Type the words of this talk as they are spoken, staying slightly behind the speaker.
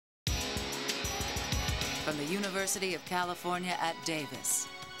From the University of California at Davis,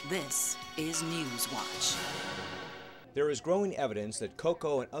 this is Newswatch. There is growing evidence that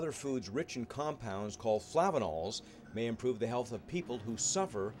cocoa and other foods rich in compounds called flavanols may improve the health of people who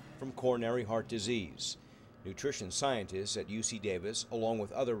suffer from coronary heart disease. Nutrition scientists at UC Davis, along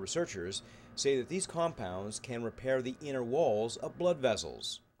with other researchers, say that these compounds can repair the inner walls of blood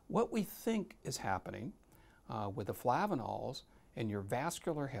vessels. What we think is happening with the flavanols in your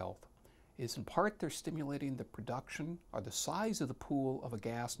vascular health is in part they're stimulating the production or the size of the pool of a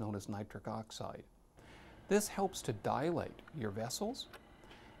gas known as nitric oxide. This helps to dilate your vessels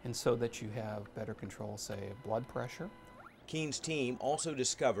and so that you have better control, say, of blood pressure. Keen's team also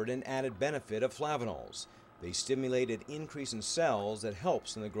discovered an added benefit of flavanols. They stimulate an increase in cells that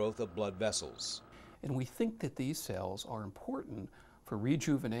helps in the growth of blood vessels. And we think that these cells are important for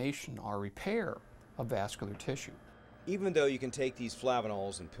rejuvenation or repair of vascular tissue. Even though you can take these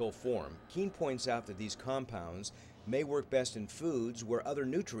flavanols in pill form, Keen points out that these compounds may work best in foods where other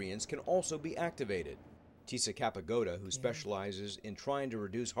nutrients can also be activated. Tisa Capagoda, who specializes in trying to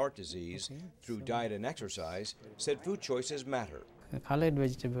reduce heart disease through diet and exercise, said food choices matter. Colored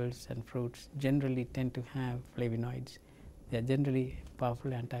vegetables and fruits generally tend to have flavonoids. They are generally powerful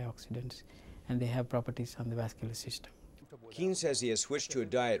antioxidants, and they have properties on the vascular system. Keen says he has switched to a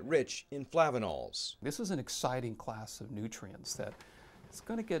diet rich in flavanols. This is an exciting class of nutrients that is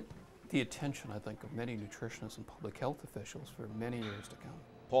going to get the attention, I think, of many nutritionists and public health officials for many years to come.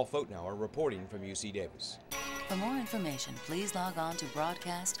 Paul Fotenauer reporting from UC Davis. For more information, please log on to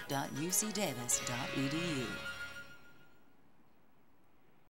broadcast.ucdavis.edu.